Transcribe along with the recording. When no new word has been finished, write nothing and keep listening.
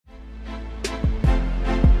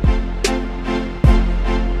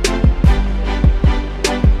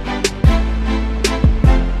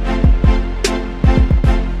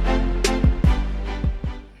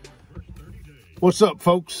What's up,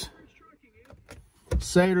 folks?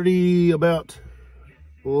 Saturday, about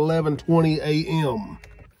 11:20 a.m.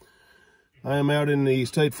 I am out in the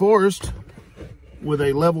state forest with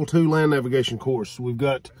a level 2 land navigation course. We've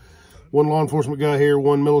got one law enforcement guy here,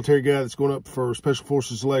 one military guy that's going up for special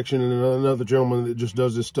forces selection, and another gentleman that just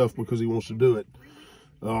does this stuff because he wants to do it.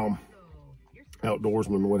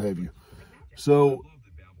 Outdoorsman, what have you. So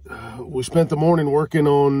we spent the morning working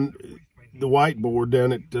on the whiteboard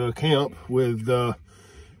down at camp with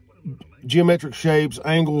geometric shapes,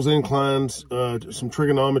 angles, inclines, some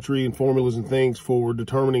trigonometry and formulas and things for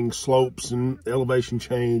determining slopes and elevation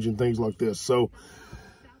change and things like this. So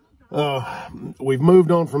we've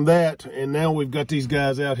moved on from that, and now we've got these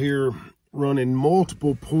guys out here running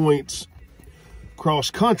multiple points cross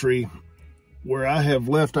country where I have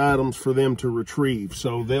left items for them to retrieve.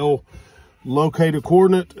 So they'll locate a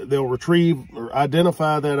coordinate, they'll retrieve or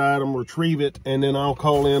identify that item, retrieve it, and then I'll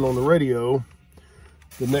call in on the radio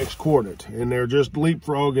the next coordinate. And they're just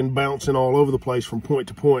leapfrogging, bouncing all over the place from point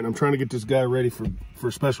to point. I'm trying to get this guy ready for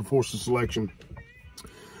special forces selection,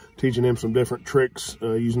 teaching him some different tricks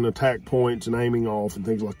using attack points and aiming off and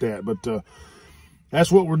things like that. But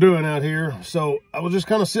that's what we're doing out here. So I was just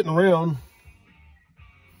kind of sitting around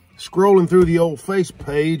scrolling through the old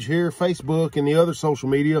page here, Facebook and the other social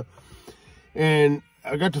media, and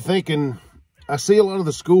I got to thinking, I see a lot of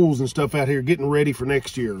the schools and stuff out here getting ready for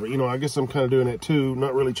next year. You know, I guess I'm kind of doing that too,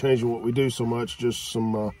 not really changing what we do so much, just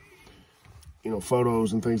some, you know,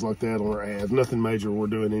 photos and things like that on our ads. Nothing major we're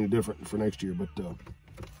doing any different for next year, but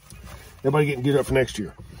everybody getting geared up for next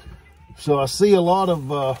year. So I see a lot of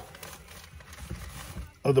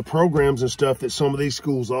the programs and stuff that some of these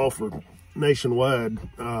schools offer nationwide.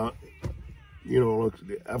 You know,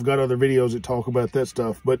 I've got other videos that talk about that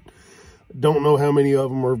stuff, but don't know how many of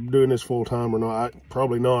them are doing this full time or not.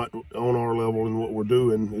 Probably not on our level in what we're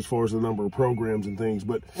doing as far as the number of programs and things.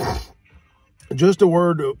 But just a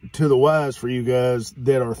word to the wise for you guys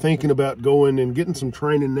that are thinking about going and getting some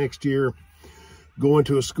training next year, going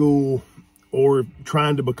to a school or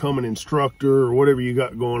trying to become an instructor or whatever you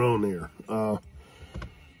got going on there.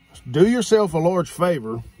 Do yourself a large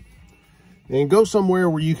favor and go somewhere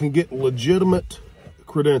where you can get legitimate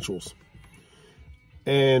credentials.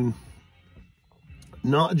 And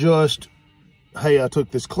not just, hey, I took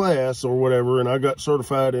this class or whatever and I got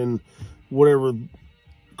certified in whatever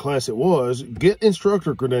class it was. Get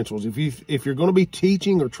instructor credentials. If you're going to be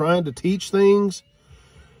teaching or trying to teach things,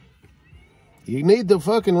 you need the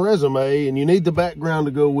fucking resume and you need the background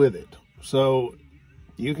to go with it. So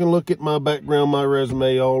you can look at my background, my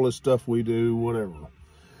resume, all this stuff we do, whatever.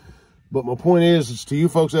 But my point is to you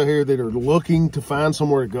folks out here that are looking to find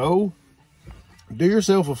somewhere to go, do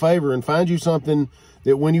yourself a favor and find you something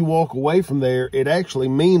that when you walk away from there, it actually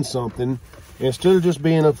means something instead of just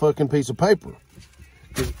being a fucking piece of paper.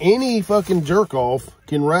 Because any fucking jerk off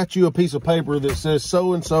can write you a piece of paper that says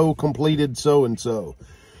so-and-so completed so-and-so.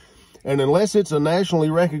 And unless it's a nationally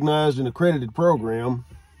recognized and accredited program,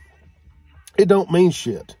 it don't mean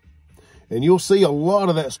shit. And you'll see a lot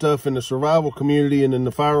of that stuff in the survival community and in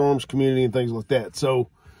the firearms community and things like that. So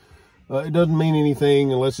it doesn't mean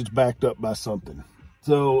anything unless it's backed up by something.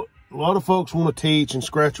 So a lot of folks want to teach and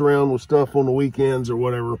scratch around with stuff on the weekends or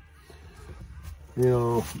whatever. You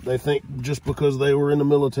know, they think just because they were in the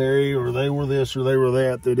military or they were this or they were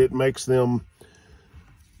that, that it makes them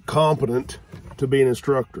competent to be an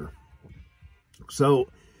instructor. So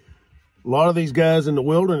a lot of these guys in the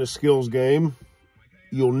wilderness skills game,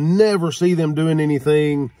 you'll never see them doing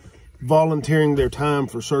anything, volunteering their time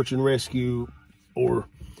for search and rescue or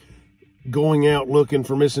going out looking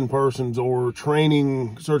for missing persons or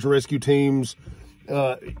training search and rescue teams.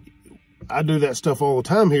 I do that stuff all the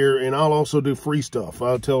time here, and I'll also do free stuff.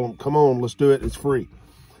 I'll tell them, come on, let's do it. It's free.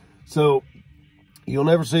 So you'll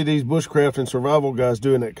never see these bushcraft and survival guys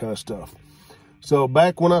doing that kind of stuff. So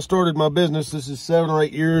back when I started my business, this is 7 or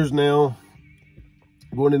 8 years now,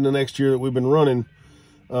 going into next year that we've been running,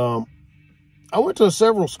 I went to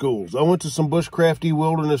several schools. I went to some bushcrafty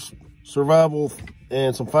wilderness survival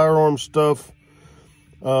and some firearms stuff,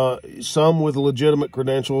 some with legitimate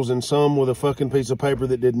credentials and some with a fucking piece of paper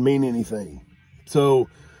that didn't mean anything. So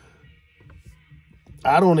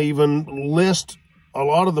I don't even list a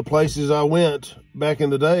lot of the places I went back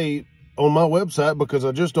in the day on my website because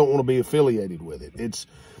I just don't want to be affiliated with it.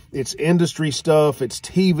 It's industry stuff, it's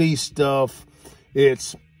TV stuff,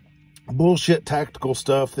 it's bullshit tactical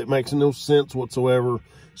stuff that makes no sense whatsoever.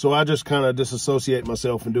 So I just kind of disassociate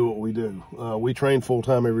myself and do what we do. We train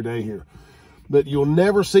full-time every day here. But you'll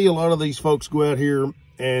never see a lot of these folks go out here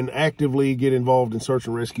and actively get involved in search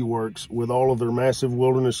and rescue works with all of their massive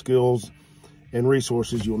wilderness skills and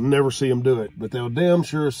resources. You'll never see them do it, but they'll damn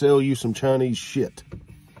sure sell you some Chinese shit.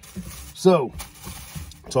 So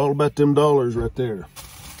it's all about them dollars right there.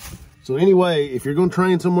 So anyway, if you're going to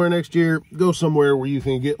train somewhere next year, go somewhere where you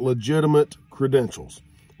can get legitimate credentials,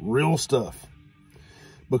 real stuff.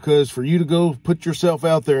 Because for you to go put yourself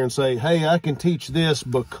out there and say, hey, I can teach this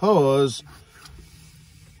because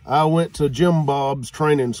I went to Jim Bob's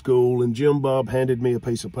training school and Jim Bob handed me a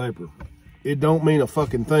piece of paper, it don't mean a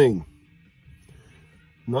fucking thing.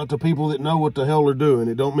 Not to people that know what the hell they're doing.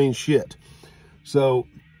 It don't mean shit. So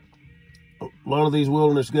a lot of these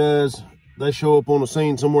wilderness guys, they show up on the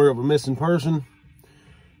scene somewhere of a missing person.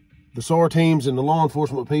 The SAR teams and the law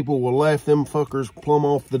enforcement people will laugh them fuckers plumb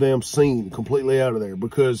off the damn scene, completely out of there,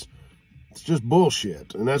 because it's just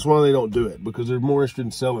bullshit. And that's why they don't do it, because they're more interested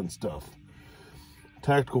in selling stuff.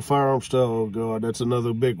 Tactical firearm stuff, oh God, that's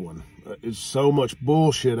another big one. It's so much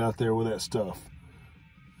bullshit out there with that stuff.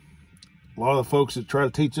 A lot of the folks that try to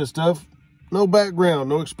teach this stuff, no background,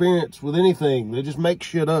 no experience with anything. They just make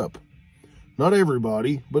shit up. Not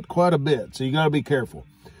everybody, but quite a bit. So you got to be careful.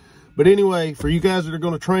 But anyway, for you guys that are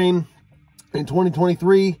going to train in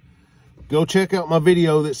 2023, go check out my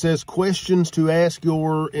video that says questions to ask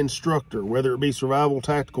your instructor, whether it be survival,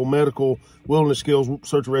 tactical, medical, wilderness skills,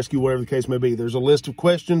 search and rescue, whatever the case may be. There's a list of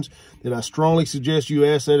questions that I strongly suggest you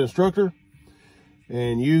ask that instructor,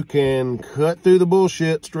 and you can cut through the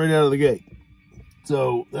bullshit straight out of the gate.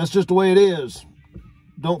 So that's just the way it is.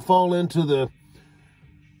 Don't fall into the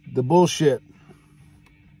bullshit.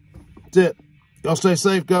 That's it. Y'all stay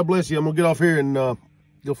safe. God bless you. I'm going to get off here and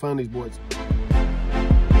go find these boys.